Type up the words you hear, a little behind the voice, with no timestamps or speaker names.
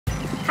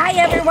Hi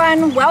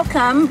everyone,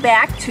 welcome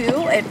back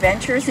to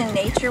Adventures in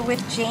Nature with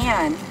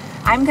Jan.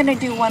 I'm going to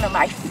do one of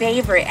my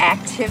favorite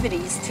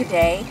activities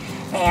today,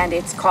 and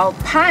it's called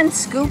pond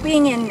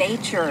scooping in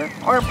nature,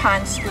 or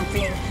pond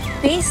scooping.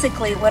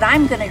 Basically what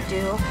I'm going to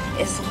do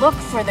is look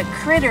for the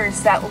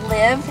critters that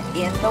live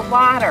in the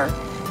water.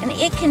 And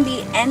it can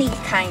be any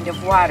kind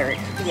of water. It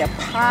could be a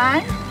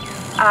pond.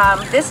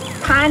 This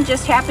pond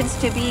just happens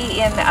to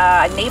be in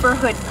a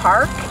neighborhood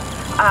park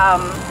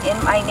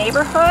in my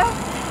neighborhood.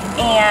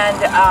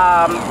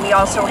 And we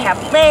also have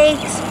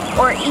lakes,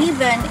 or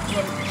even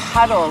in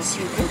puddles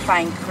you can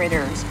find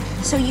critters.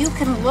 So you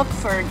can look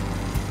for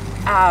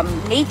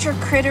nature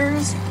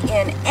critters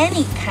in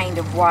any kind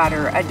of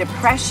water. A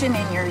depression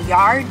in your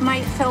yard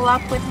might fill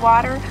up with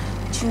water,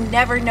 but you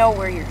never know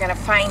where you're going to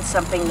find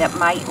something that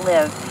might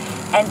live.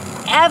 And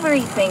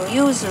everything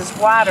uses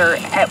water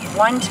at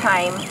one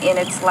time in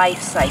its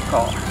life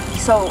cycle.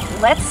 So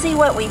let's see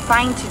what we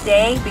find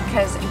today,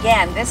 because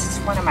again, this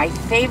is one of my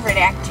favorite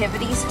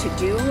activities to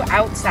do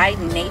outside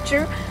in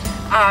nature.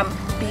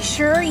 Be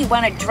sure you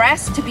want to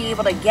dress to be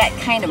able to get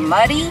kind of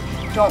muddy.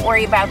 Don't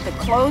worry about the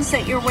clothes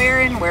that you're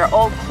wearing. Wear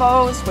old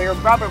clothes, wear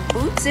rubber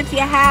boots if you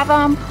have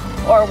them,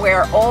 or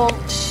wear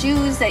old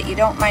shoes that you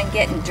don't mind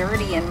getting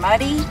dirty and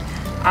muddy.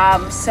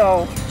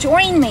 So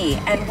join me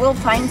and we'll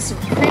find some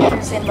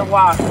critters in the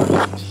water.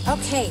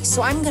 Okay,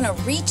 so I'm gonna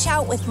reach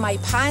out with my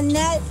pond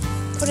net,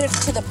 put it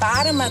to the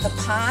bottom of the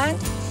pond,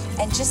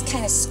 and just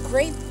kind of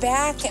scrape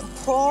back and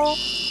pull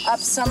up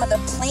some of the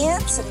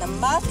plants and the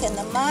muck and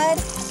the mud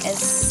and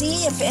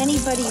see if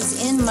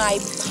anybody's in my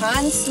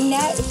pond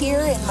net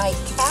here in my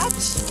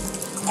catch.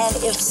 And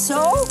if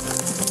so,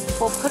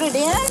 we'll put it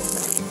in.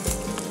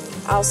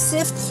 I'll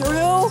sift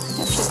through,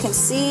 if you can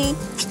see.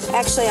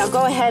 Actually, I'll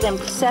go ahead and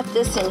set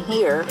this in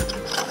here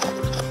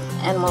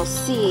and we'll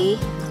see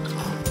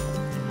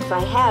if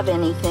I have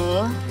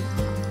anything.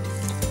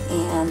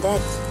 And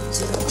that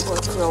didn't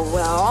work real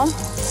well.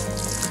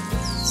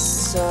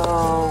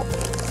 So,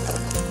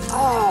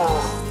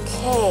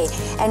 okay.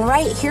 And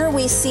right here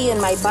we see in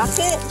my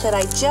bucket that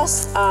I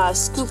just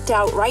scooped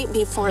out right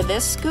before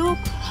this scoop,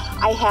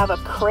 I have a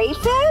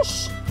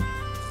crayfish.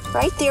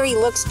 Right there, he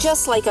looks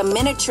just like a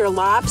miniature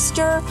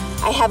lobster.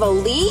 I have a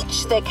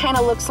leech that kind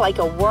of looks like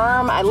a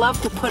worm. I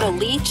love to put a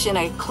leech in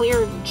a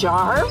clear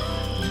jar.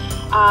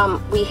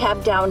 We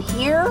have down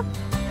here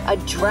a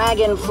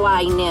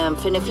dragonfly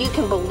nymph, and if you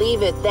can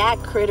believe it, that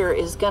critter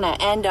is gonna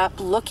end up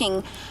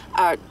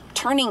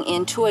turning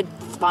into a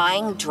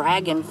flying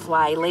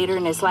dragonfly later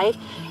in his life.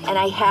 And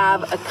I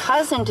have a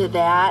cousin to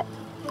that,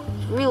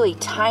 really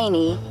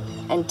tiny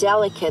and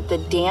delicate, the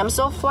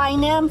damselfly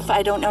nymph.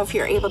 I don't know if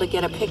you're able to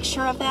get a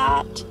picture of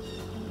that.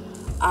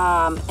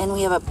 And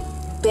we have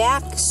a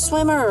back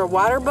swimmer or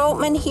water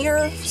boatman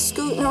here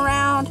scooting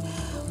around.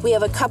 We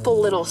have a couple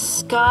little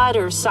scud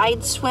or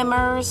side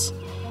swimmers,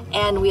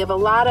 and we have a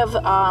lot of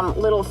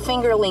little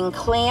fingerling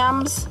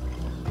clams.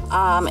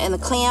 And the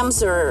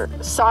clams are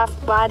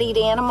soft-bodied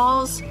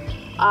animals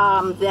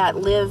that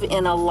live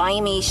in a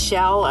limey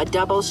shell, a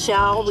double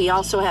shell. We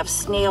also have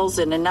snails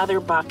in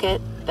another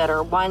bucket that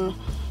are one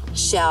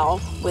shell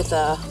with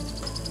a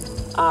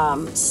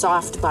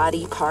soft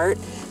body part.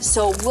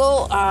 So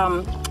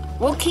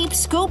we'll keep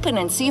scooping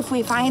and see if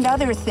we find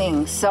other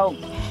things. So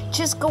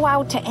just go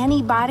out to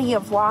any body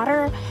of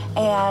water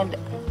and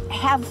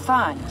have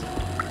fun.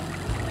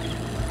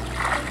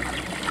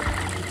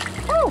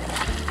 Oh,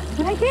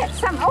 did I get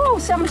some? Oh,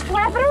 something's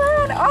flapping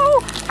around.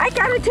 Oh, I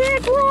got a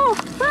tadpole.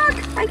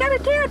 Look, I got a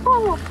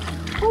tadpole.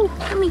 Oh,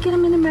 let me get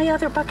him into my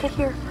other bucket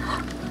here.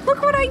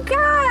 Look what I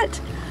got.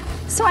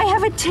 So I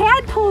have a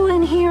tadpole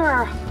in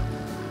here.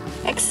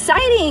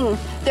 Exciting!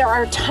 There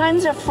are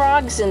tons of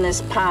frogs in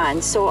this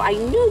pond, so I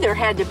knew there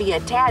had to be a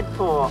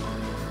tadpole,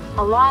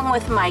 along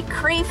with my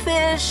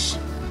crayfish,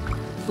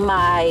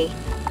 my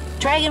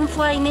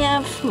dragonfly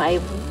nymph, my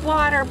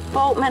water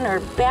boatman or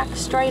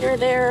backstrider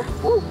there,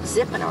 ooh,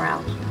 zipping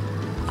around.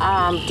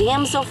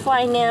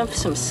 Damselfly nymph,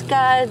 some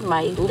scud,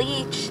 my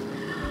leech.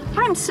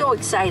 I'm so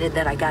excited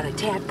that I got a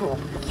tadpole.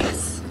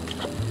 Yes.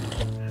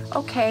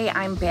 Okay,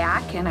 I'm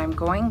back and I'm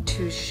going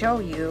to show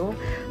you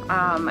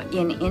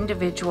in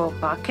individual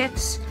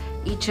buckets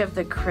each of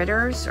the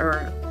critters,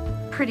 or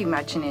pretty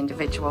much in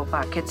individual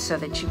buckets so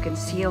that you can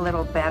see a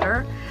little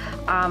better.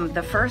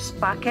 The first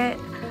bucket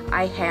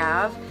I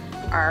have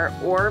are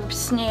orb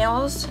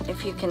snails.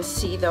 If you can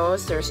see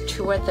those, there's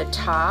two at the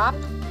top.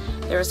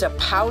 There's a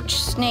pouch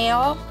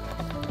snail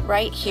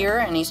right here,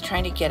 and he's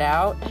trying to get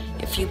out.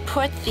 If you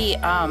put the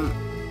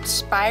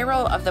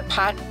spiral of the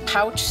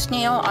pouch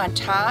snail on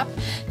top,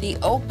 the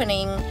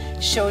opening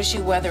shows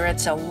you whether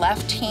it's a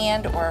left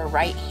hand or a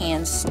right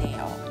hand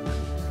snail.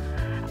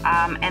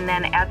 And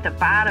then at the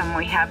bottom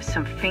we have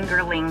some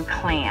fingerling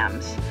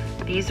clams.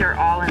 These are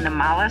all in the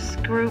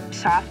mollusk group,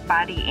 soft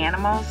body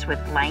animals with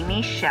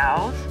limey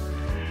shells.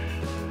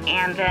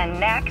 And then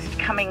next,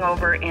 coming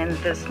over in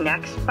this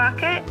next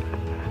bucket,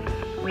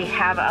 we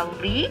have a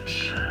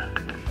leech,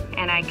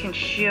 and I can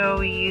show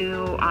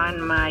you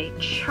on my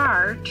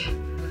chart,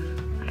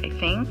 I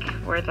think,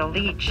 where the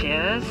leech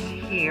is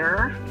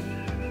here.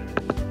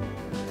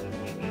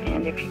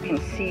 And if you can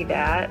see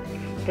that,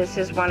 this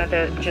is one of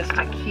the, just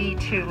a key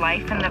to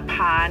life in the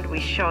pond. We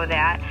show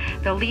that.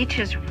 The leech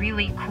is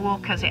really cool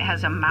because it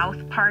has a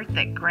mouth part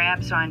that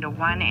grabs onto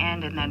one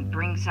end and then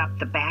brings up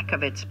the back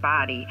of its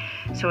body.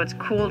 So it's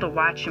cool to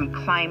watch him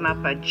climb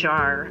up a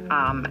jar,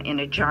 in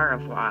a jar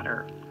of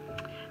water.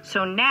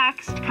 So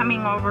next,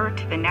 coming over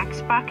to the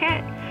next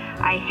bucket,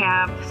 I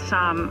have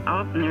some,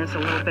 oh, and there's a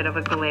little bit of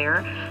a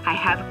glare. I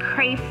have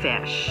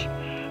crayfish.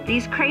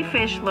 These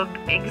crayfish look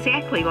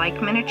exactly like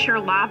miniature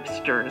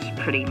lobsters,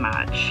 pretty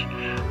much.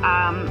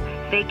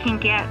 They can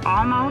get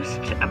almost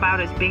about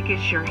as big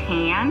as your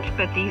hand,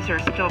 but these are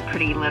still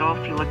pretty little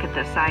if you look at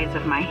the size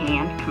of my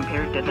hand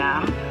compared to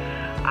them.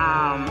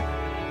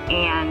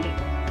 And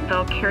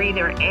they'll carry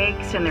their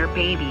eggs and their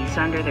babies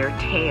under their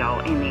tail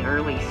in the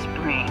early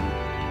spring.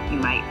 You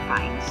might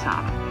find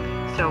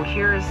some. So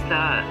here's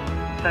the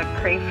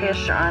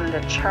crayfish on the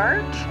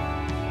chart.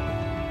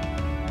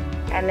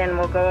 And then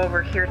we'll go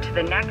over here to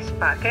the next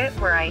bucket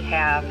where I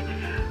have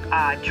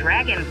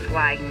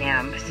dragonfly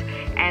nymphs.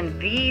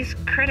 And these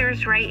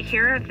critters right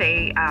here,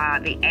 the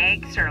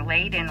eggs are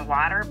laid in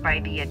water by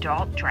the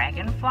adult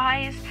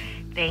dragonflies.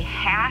 They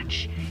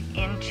hatch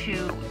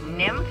into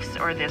nymphs,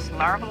 or this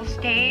larval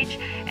stage,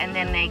 and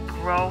then they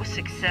grow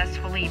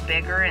successfully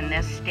bigger in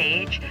this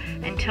stage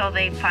until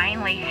they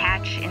finally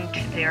hatch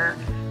into their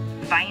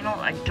final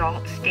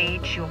adult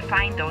stage. You'll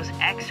find those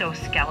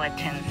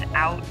exoskeletons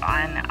out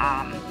on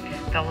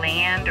the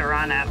land or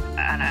on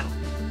a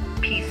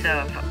piece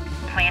of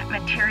plant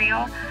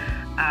material.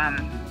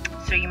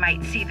 So you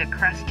might see the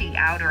crusty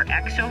outer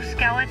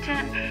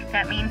exoskeleton.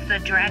 That means the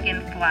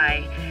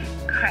dragonfly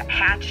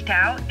hatched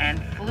out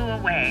and flew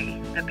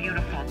away. The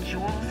beautiful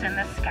jewels in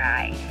the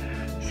sky.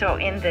 So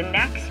in the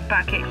next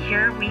bucket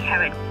here, we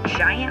have a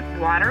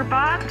giant water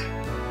bug,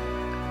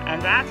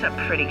 and that's a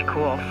pretty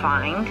cool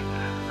find.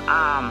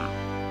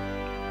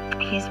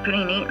 He's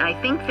pretty neat. I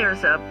think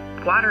there's a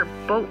water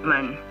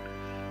boatman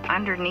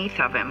underneath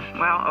of him.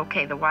 Well,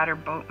 okay, the water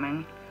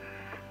boatman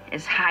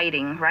is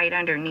hiding right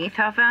underneath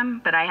of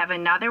him, but I have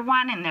another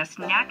one in this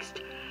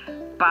next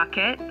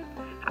bucket.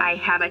 I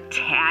have a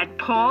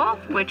tadpole,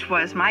 which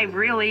was my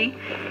really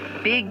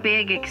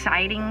big,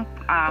 exciting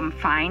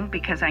find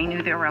because I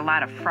knew there were a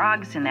lot of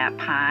frogs in that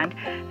pond.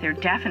 There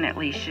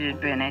definitely should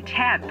have been a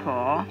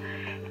tadpole.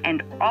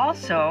 And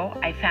also,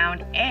 I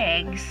found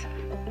eggs,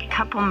 a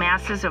couple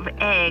masses of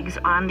eggs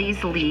on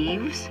these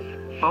leaves,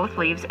 both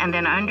leaves, and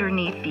then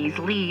underneath these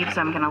leaves,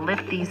 I'm gonna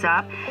lift these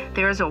up.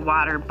 There's a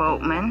water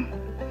boatman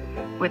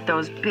with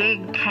those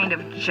big kind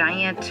of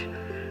giant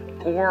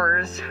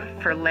oars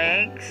for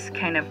legs,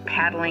 kind of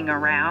paddling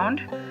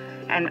around.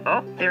 And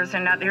oh, there's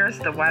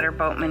the water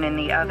boatman in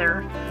the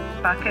other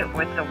bucket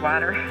with the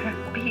water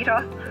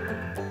beetle.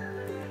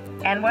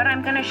 And what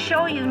I'm gonna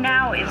show you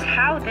now is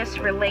how this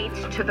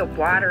relates to the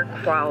water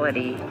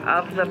quality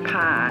of the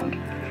pond.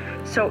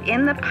 So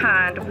in the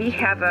pond, we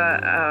have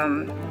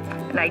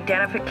an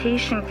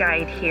identification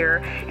guide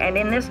here, and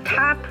in this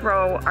top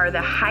row are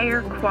the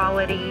higher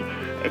quality.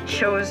 It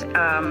shows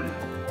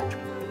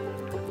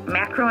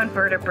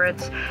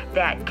macroinvertebrates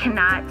that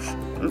cannot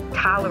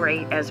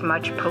tolerate as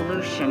much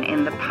pollution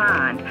in the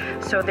pond,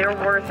 so they're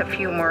worth a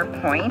few more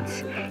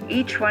points.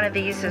 Each one of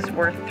these is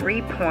worth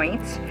 3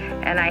 points,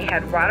 and I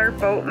had water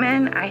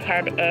boatmen, I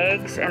had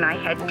eggs, and I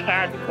had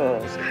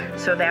tadpoles.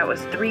 So that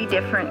was 3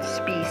 different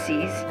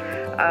species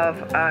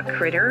of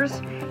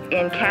critters.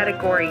 In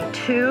category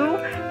 2,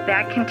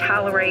 that can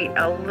tolerate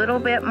a little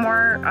bit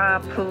more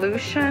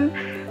pollution.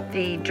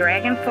 The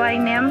dragonfly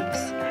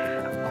nymphs,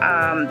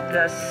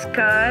 the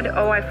scud.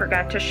 Oh, I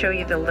forgot to show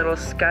you the little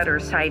scud or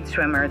side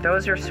swimmer.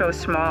 Those are so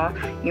small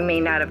you may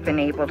not have been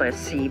able to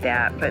see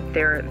that, but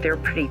they're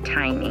pretty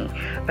tiny.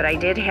 But I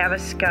did have a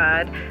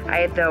scud. I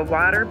had the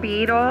water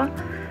beetle,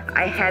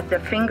 I had the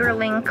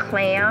fingerling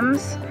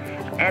clams,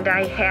 and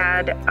I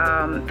had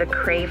the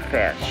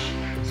crayfish.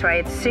 So I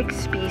had 6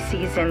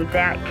 species in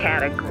that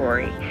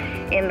category.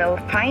 In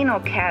the final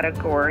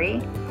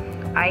category,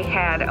 I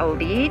had a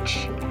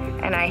leech,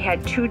 and I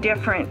had 2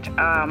 different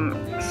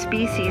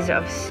species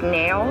of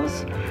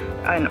snails,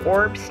 an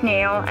orb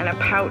snail and a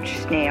pouch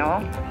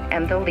snail,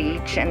 and the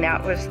leech, and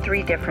that was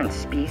 3 different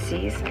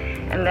species.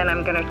 And then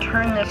I'm gonna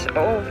turn this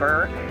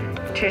over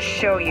to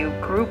show you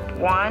group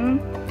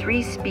 1,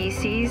 3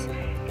 species,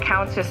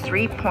 counts as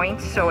 3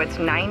 points, so it's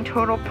 9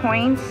 total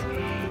points.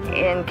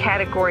 In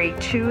category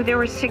 2, there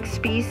were 6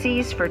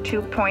 species for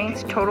 2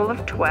 points, total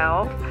of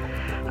 12.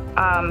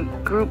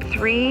 Group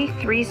 3,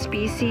 3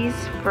 species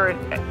for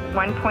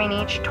 1 point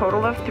each,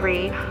 total of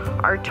 3.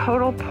 Our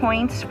total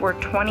points were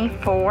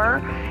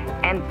 24,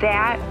 and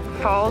that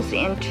falls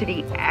into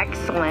the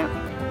excellent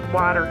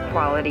water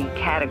quality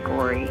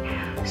category.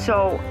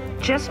 So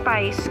just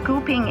by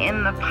scooping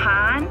in the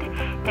pond,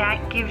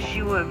 that gives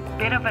you a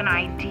bit of an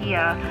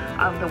idea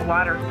of the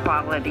water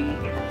quality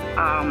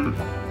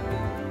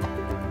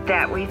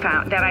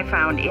that I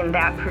found in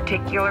that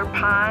particular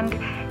pond.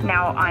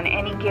 Now, on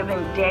any given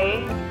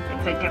day,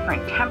 it's a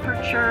different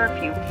temperature.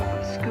 If you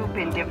scoop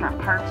in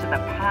different parts of the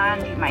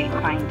pond, you might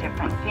find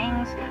different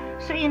things.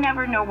 So you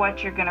never know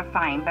what you're going to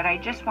find. But I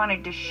just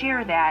wanted to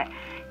share that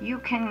you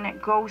can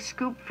go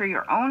scoop for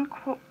your own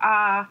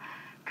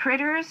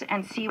critters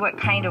and see what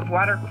kind of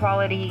water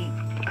quality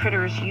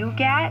critters you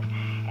get.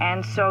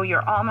 And so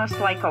you're almost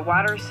like a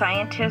water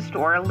scientist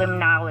or a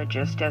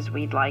limnologist, as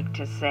we'd like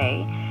to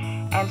say.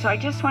 And so I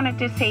just wanted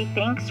to say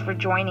thanks for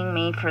joining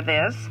me for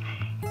this.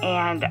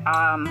 And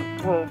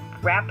we'll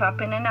wrap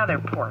up in another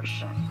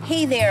portion.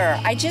 Hey there,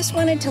 I just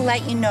wanted to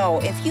let you know,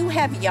 if you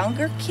have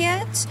younger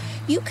kids,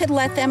 you could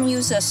let them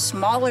use a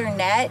smaller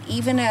net,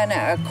 even an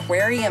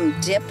aquarium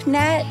dip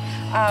net.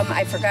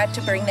 I forgot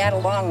to bring that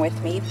along with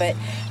me, but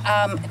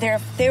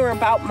they were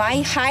about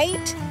my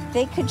height.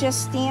 They could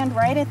just stand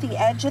right at the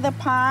edge of the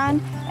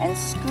pond and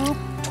scoop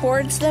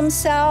towards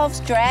themselves,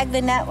 drag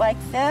the net like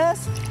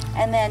this,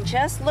 and then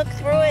just look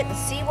through it and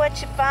see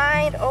what you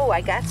find. Oh, I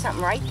got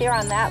something right there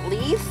on that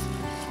leaf.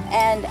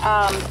 And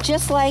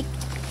just like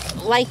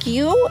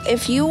you,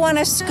 if you want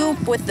to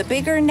scoop with the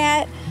bigger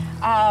net,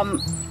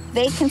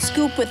 they can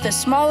scoop with the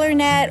smaller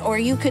net, or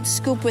you could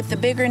scoop with the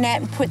bigger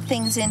net and put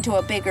things into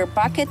a bigger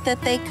bucket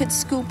that they could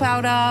scoop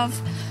out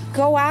of.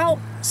 Go out,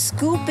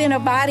 scoop in a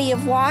body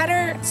of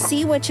water,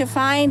 see what you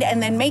find,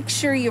 and then make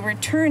sure you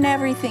return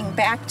everything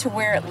back to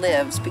where it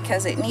lives,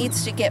 because it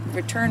needs to get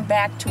returned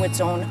back to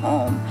its own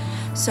home.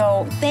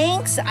 So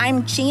thanks.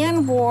 I'm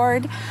Jan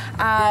Ward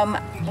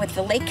with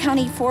the Lake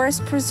County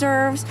Forest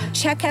Preserves.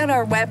 Check out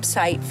our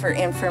website for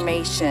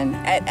information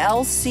at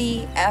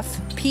lcfpd.org.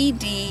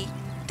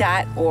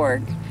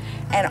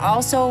 And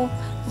also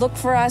look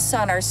for us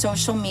on our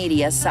social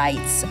media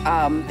sites.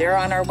 They're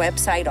on our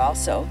website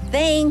also.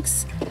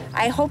 Thanks.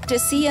 I hope to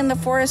see you in the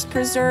Forest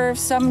Preserve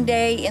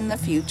someday in the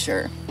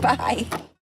future. Bye.